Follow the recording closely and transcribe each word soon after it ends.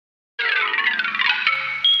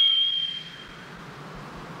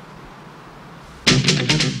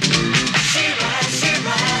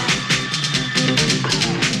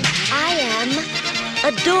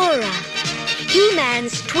Dora,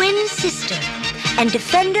 He-Man's twin sister and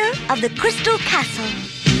defender of the Crystal Castle.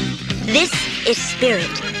 This is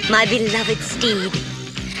Spirit, my beloved steed.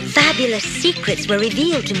 Fabulous secrets were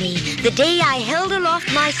revealed to me the day I held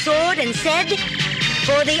aloft my sword and said,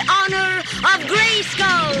 "For the honor of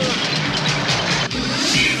Grayskull!"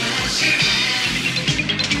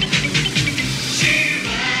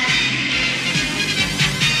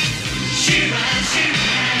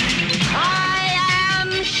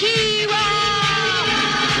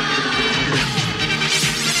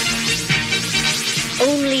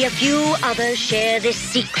 Only a few others share this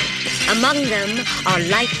secret. Among them are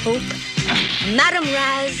Light Hope, Madame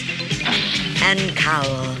Raz, and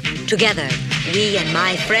Cowl. Together, we and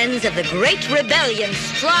my friends of the Great Rebellion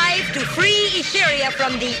strive to free Etheria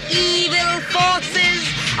from the evil forces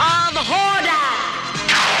of Horda.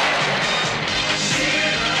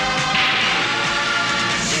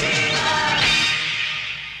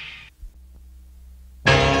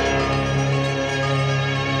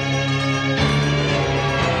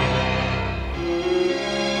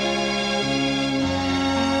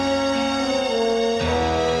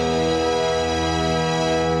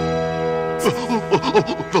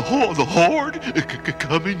 The Horde?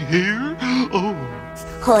 Coming here? Oh.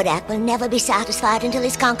 Hordak will never be satisfied until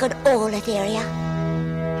he's conquered all Etheria.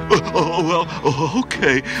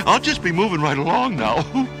 Okay. I'll just be moving right along now.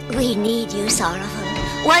 We need you, Sorrowful.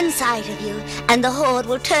 One sight of you, and the Horde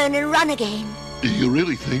will turn and run again. Do you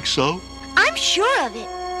really think so? I'm sure of it.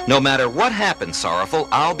 No matter what happens, Sorrowful,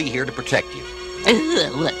 I'll be here to protect you.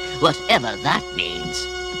 Whatever that means.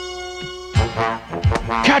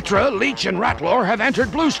 Catra, Leech, and Ratlor have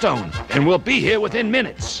entered Bluestone and will be here within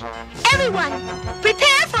minutes. Everyone,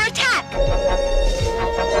 prepare for attack!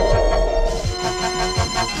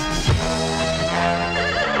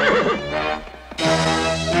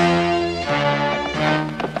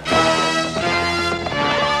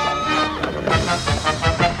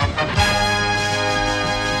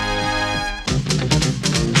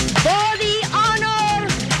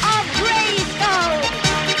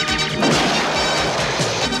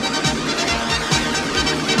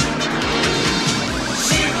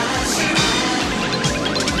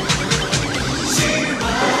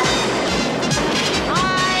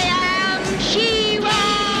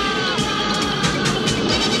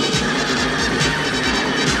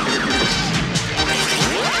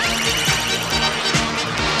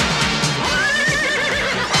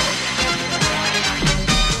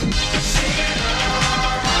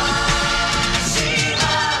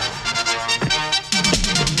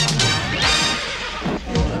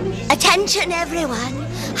 Attention, everyone.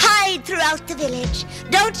 Hide throughout the village.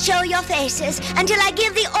 Don't show your faces until I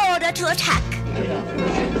give the order to attack.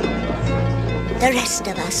 The rest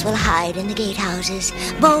of us will hide in the gatehouses.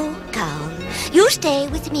 Bo, Cowl, you stay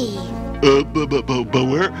with me. But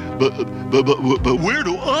where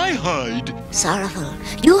do I hide? Sorrowful,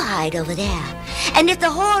 you hide over there. And if the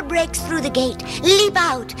Horde breaks through the gate, leap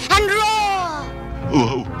out and roar!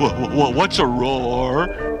 What's a roar?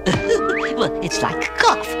 Well, it's like a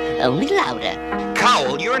cough, only louder.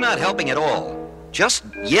 Cowl, you're not helping at all. Just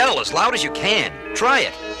yell as loud as you can. Try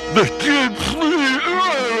it.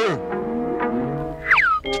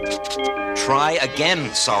 Try again,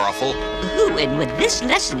 Sorrowful. Ooh, and when this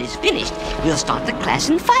lesson is finished, we'll start the class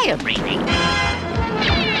in fire breathing.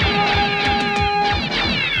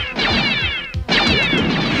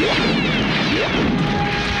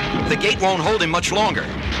 The gate won't hold him much longer.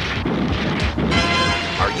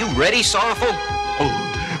 Are you ready, Sorrowful?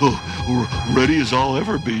 Ready as I'll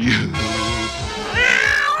ever be.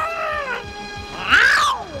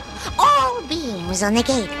 All beams on the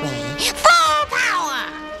gateway. Full power!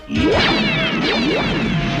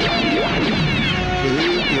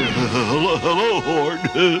 Hello, Horde.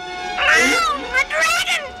 A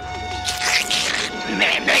dragon!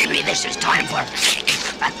 Maybe this is time for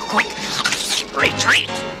a quick retreat.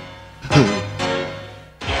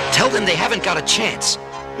 Tell them they haven't got a chance.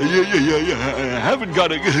 Yeah. I haven't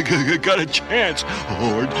got a chance,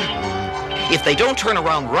 Horde. If they don't turn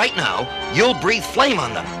around right now, you'll breathe flame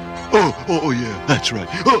on them. Oh, yeah, that's right.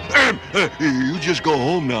 You just go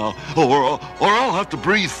home now, or I'll have to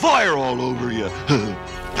breathe fire all over you.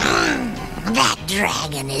 That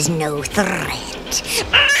dragon is no threat.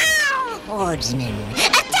 Hordsmen,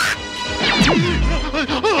 attack!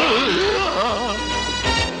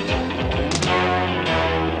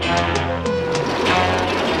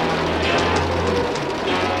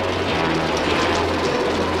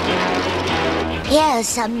 Here's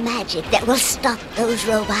some magic that will stop those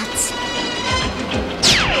robots.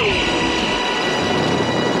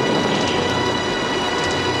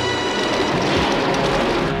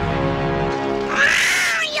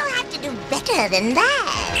 better than that.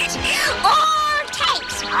 All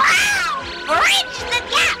tanks, wow! Bridge the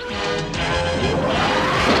gap!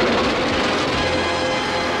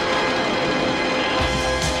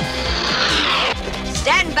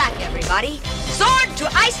 Stand back, everybody. Sword to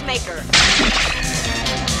Ice Maker.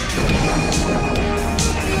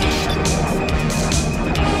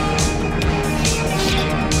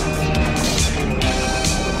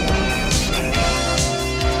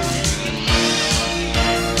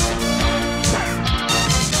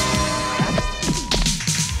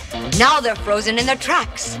 Now they're frozen in their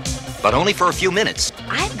tracks. But only for a few minutes.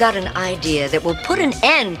 I've got an idea that will put an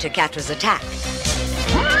end to Catra's attack.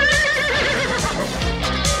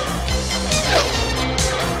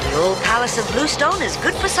 The old Palace of Bluestone is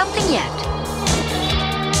good for something yet.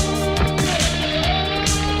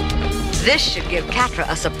 This should give Catra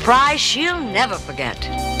a surprise she'll never forget.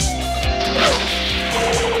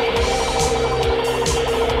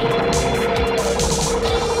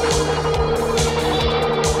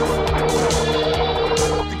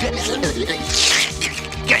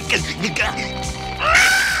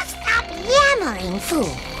 Stop yammering,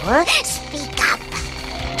 fool. Speak up.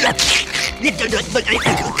 Let's get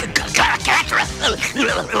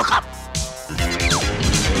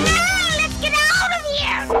out of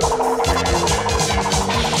here.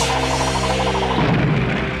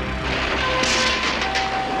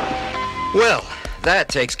 Well, that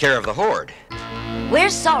takes care of the Horde.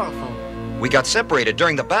 Where's Sorrowful? We got separated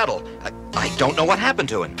during the battle. I don't know what happened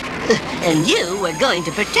to him. And you were going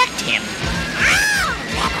to protect him.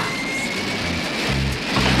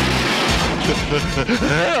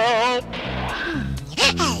 Help!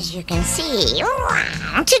 As you can see,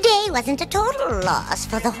 today wasn't a total loss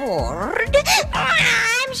for the Horde.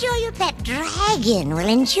 I'm sure your pet dragon will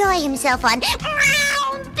enjoy himself on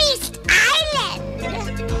Beast Island.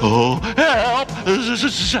 Oh, help!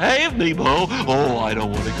 Save me, Bo. Oh, I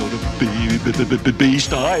don't want to go to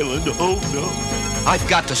Beast Island. Oh, no. I've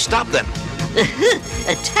got to stop them.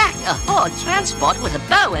 Attack a Horde transport with a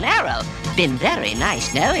bow and arrow. Been very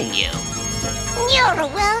nice knowing you. You're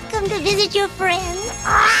welcome to visit your friend.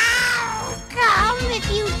 Come if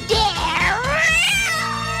you dare.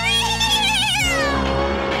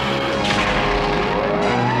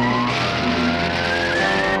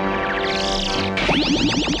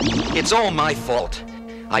 It's all my fault.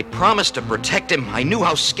 I promised to protect him. I knew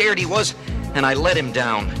how scared he was, and I let him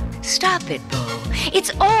down. Stop it, Bo.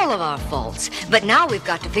 It's all of our faults. But now we've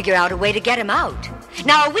got to figure out a way to get him out.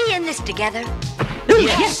 Now, are we in this together?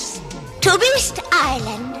 Yes. To Beast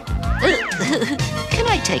Island. Can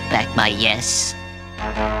I take back my yes?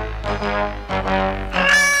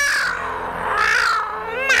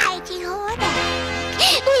 Mighty Horde.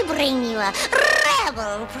 We bring you a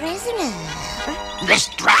rebel prisoner. This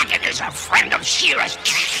dragon is a friend of Shira's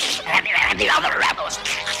and the other rebels.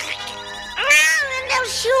 And they'll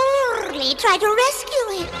surely try to rescue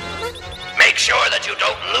him. Make sure that you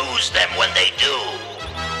don't lose them when they do.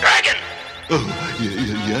 Dragon, Oh,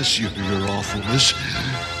 yes, your awfulness.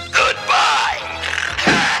 goodbye.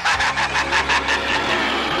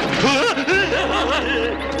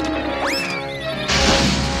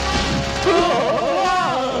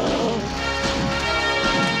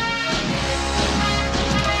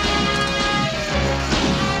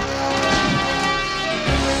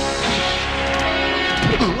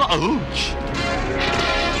 Ouch!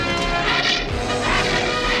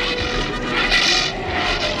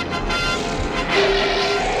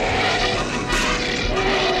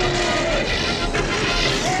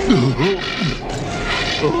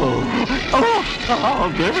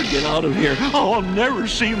 I'll never get out of here. I'll never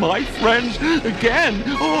see my friends again.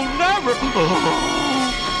 Oh, never.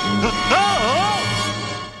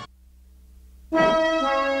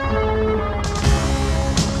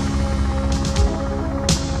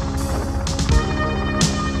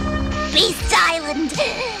 Beast Island.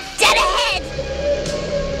 Dead ahead.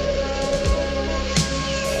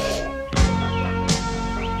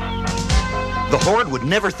 The Horde would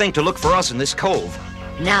never think to look for us in this cove.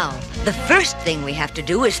 Now, the first thing we have to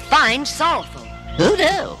do is find Sorrowful. Oh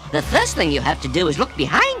no. The first thing you have to do is look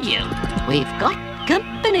behind you. We've got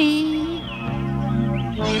company.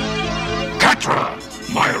 Catra,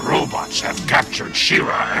 my robots have captured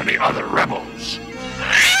Shira and the other rebels.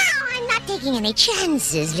 I'm not taking any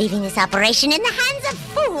chances leaving this operation in the hands of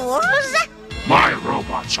fools. My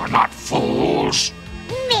robots are not fools.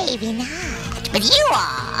 Maybe not, but you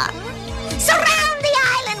are. Surround the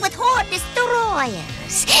island with Horde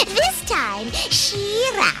destroyers. This time,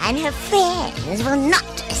 Shira and her friends will not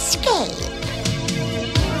escape.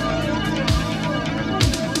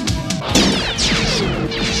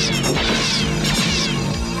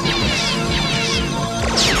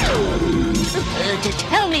 to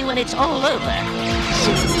tell me when it's all over.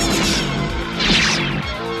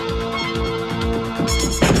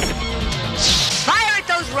 Fire at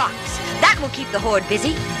those rocks. That will keep the horde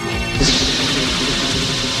busy.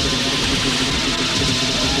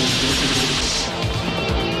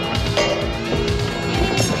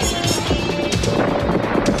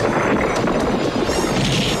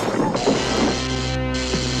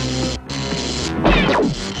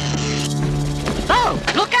 Oh,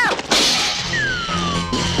 look out!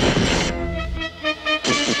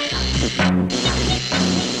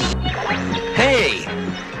 Hey!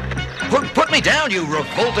 Put me down, you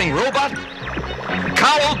revolting robot!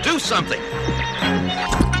 Cowl, do something!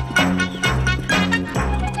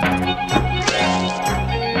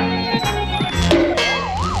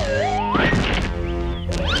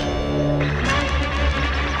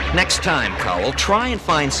 Next time, Cowl, try and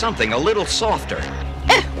find something a little softer.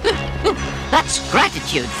 That's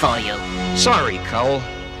gratitude for you. Sorry, Cowl.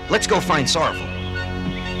 Let's go find Sorrowful.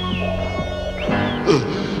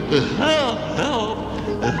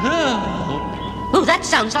 Oh, that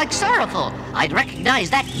sounds like Sorrowful. I'd recognize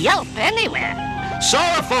that yelp anywhere.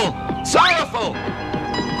 Sorrowful! Sorrowful!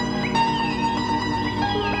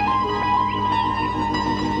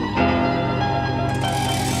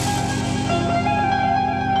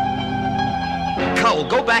 Cowl,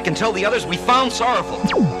 go back and tell the others we found Sorrowful.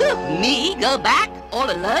 Me go back all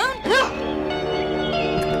alone?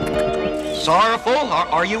 Sorrowful,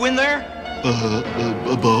 are you in there?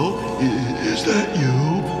 Bo, is that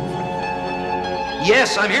you?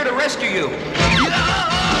 Yes, I'm here to rescue you.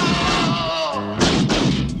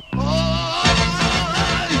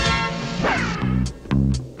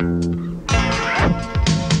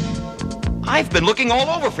 I've been looking all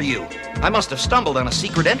over for you. I must have stumbled on a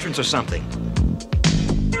secret entrance or something.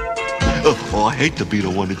 Oh, I hate to be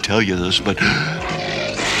the one to tell you this, but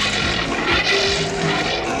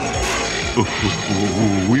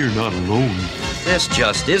we're not alone. This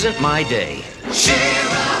just isn't my day.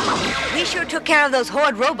 We sure took care of those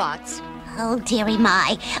horde robots. Oh, dearie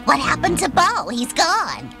my. What happened to Bo? He's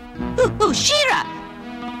gone. Ooh, Shira!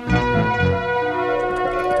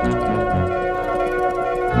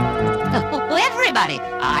 Everybody,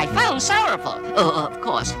 I found Sorrowful. Oh, of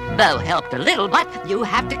course, Bo helped a little, but you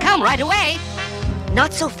have to come right away.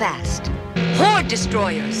 Not so fast. Horde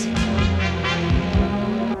destroyers.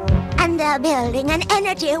 And they're building an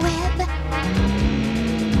energy web.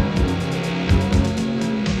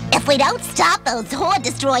 If we don't stop those horde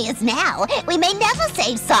destroyers now, we may never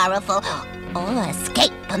save Sorrowful or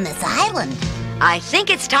escape from this island. I think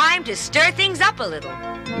it's time to stir things up a little.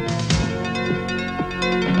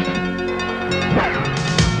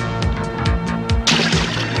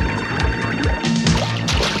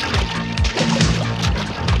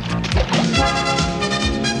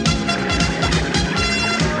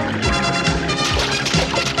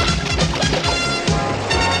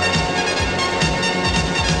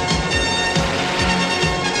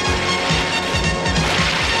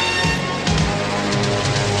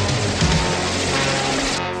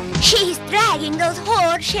 She's dragging those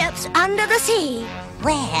horde ships under the sea.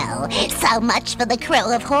 Well, so much for the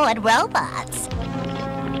crew of horde robots.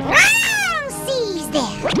 Seize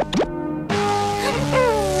them.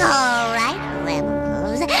 All right,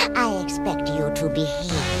 rebels. I expect you to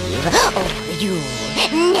behave, or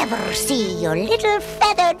you'll never see your little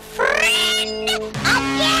feathered friend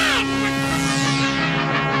again.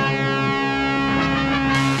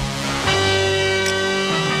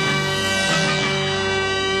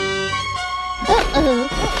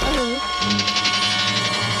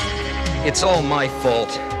 It's all my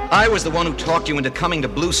fault. I was the one who talked you into coming to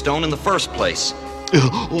Bluestone in the first place.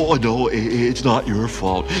 Oh, no, it's not your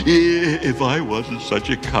fault. If I wasn't such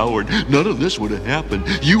a coward, none of this would have happened.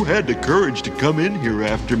 You had the courage to come in here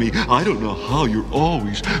after me. I don't know how you're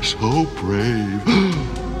always so brave.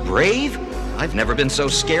 Brave? I've never been so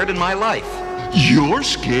scared in my life. You're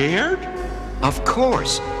scared? Of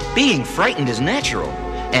course. Being frightened is natural,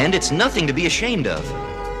 and it's nothing to be ashamed of.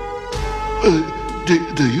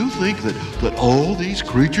 Do you think that all these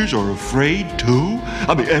creatures are afraid too?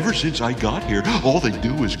 I mean, ever since I got here, all they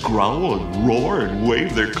do is growl and roar and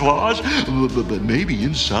wave their claws. But maybe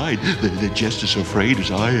inside, they're just as afraid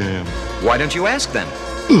as I am. Why don't you ask them?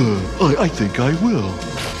 I think I will.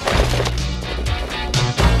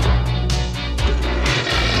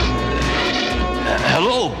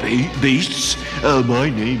 Hello, beasts. My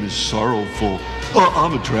name is Sorrowful.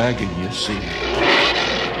 I'm a dragon, you see.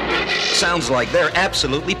 Sounds like they're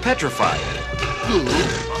absolutely petrified.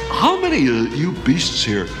 How many of you beasts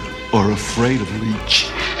here are afraid of Leech?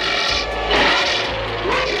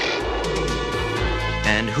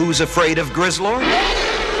 And who's afraid of Grizzlord?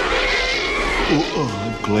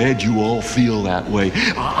 I'm glad you all feel that way.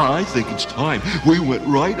 I think it's time we went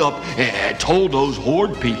right up and told those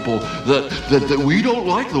Horde people that we don't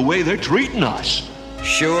like the way they're treating us.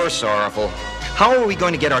 Sure, Sorrowful. How are we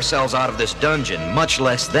going to get ourselves out of this dungeon, much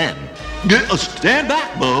less them? Stand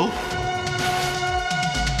back, Bo.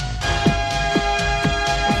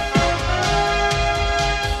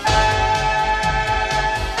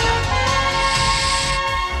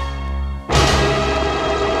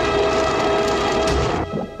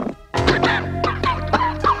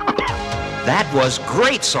 That was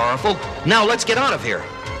great, Sorrowful. Now let's get out of here.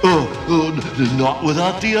 Not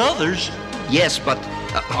without the others. Yes, but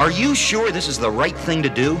are you sure this is the right thing to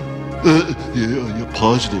do? Yeah, you're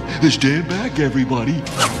positive. Stand back, everybody.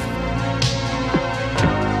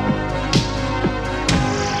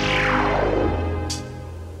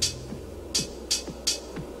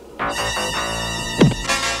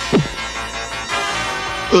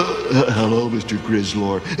 Hello, Mr.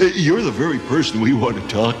 Grizzlord. You're the very person we want to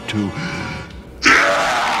talk to.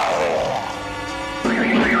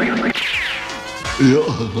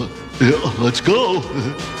 Yeah, let's go.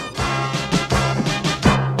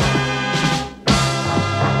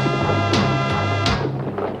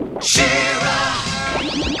 Shira!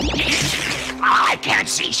 I can't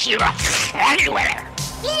see Shira anywhere.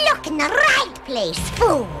 Look in the right place,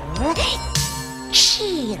 fool.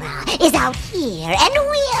 Shira is out here, and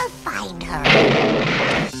we'll find her.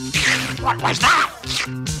 What was that?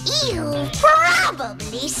 You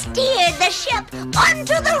probably steered the ship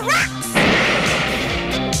onto the rocks.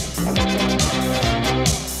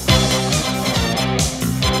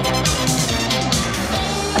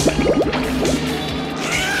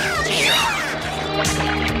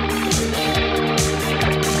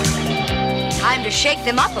 Time to shake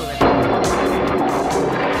them up a little.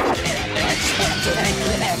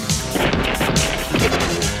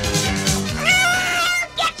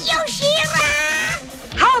 Get you, Shira!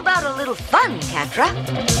 How about a little fun, Catra?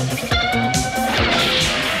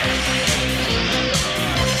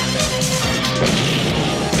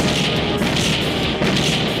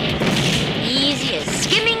 Easy as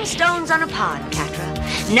skimming stones on a pond, Catra.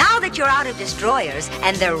 Now that you're out of destroyers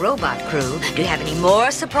and their robot crew, do you have any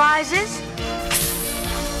more surprises?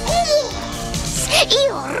 Yes!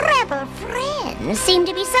 Your rebel friends seem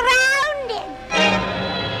to be surrounded.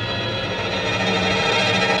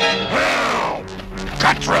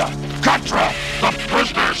 Catra! Catra! The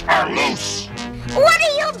prisoners are loose! What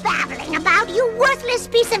are you babbling about, you worthless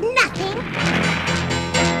piece of nothing?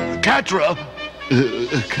 Catra?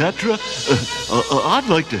 Catra? I'd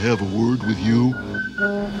like to have a word with you.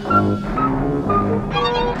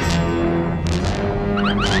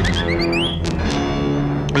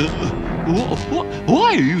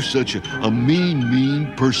 Why are you such a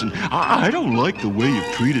mean person? I don't like the way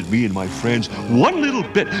you've treated me and my friends one little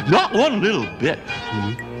bit. Not one little bit.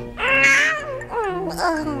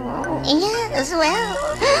 Yes, well,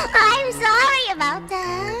 I'm sorry about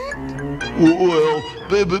that.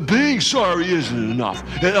 Well, being sorry isn't enough.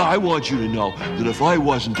 And I want you to know that if I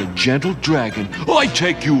wasn't a gentle dragon, I'd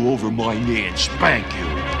take you over my knee and spank you.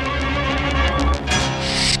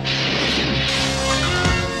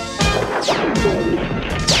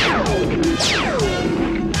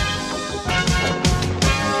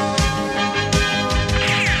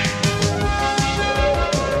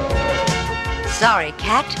 Sorry,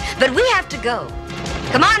 Cat, but we have to go.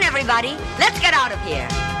 Come on, everybody. Let's get out of here.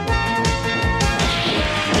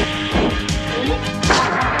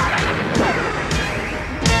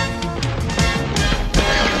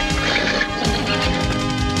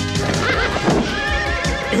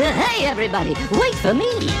 Hey, everybody, wait for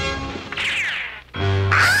me.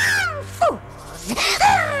 Fools!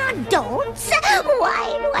 Don'ts!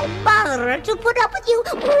 Why do I bother to put up with you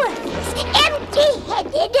worthless,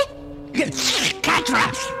 empty-headed...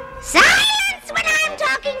 Catra! Silence when I'm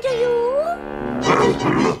talking to you!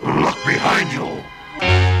 Look behind you!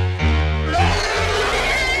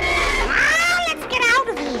 Now let's get out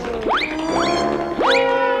of here!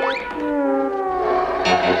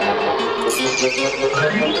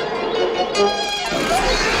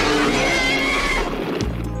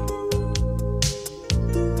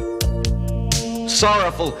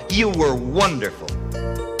 Sorrowful, you were wonderful.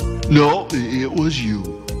 No, it was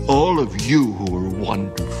you. All of you who were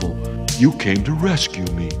wonderful. You came to rescue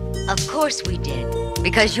me. Of course we did,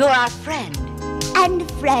 because you're our friend. And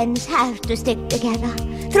friends have to stick together,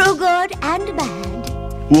 through good and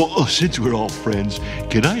bad. Well, since we're all friends,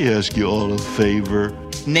 can I ask you all a favor?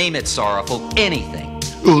 Name it, Sorrowful. Anything.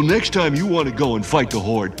 Well, next time you want to go and fight the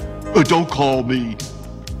Horde, don't call me.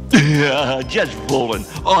 Yeah, just fooling.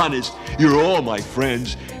 Honest, you're all my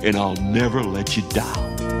friends, and I'll never let you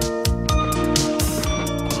down.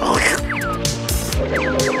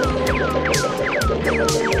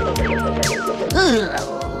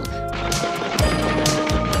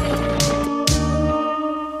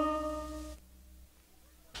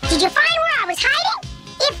 Did you find where I was hiding?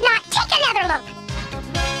 If not, take another look.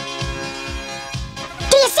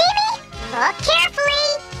 Do you see me? Look carefully.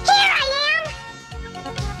 Here I am.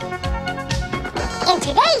 In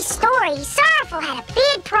today's story, Sorrowful had a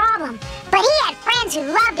big problem, but he had friends who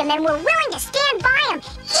loved him and were willing to stand by him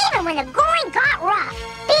even when the going got rough.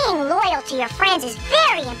 Being loyal to your friends is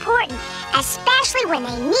very important, especially when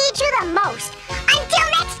they need you the most.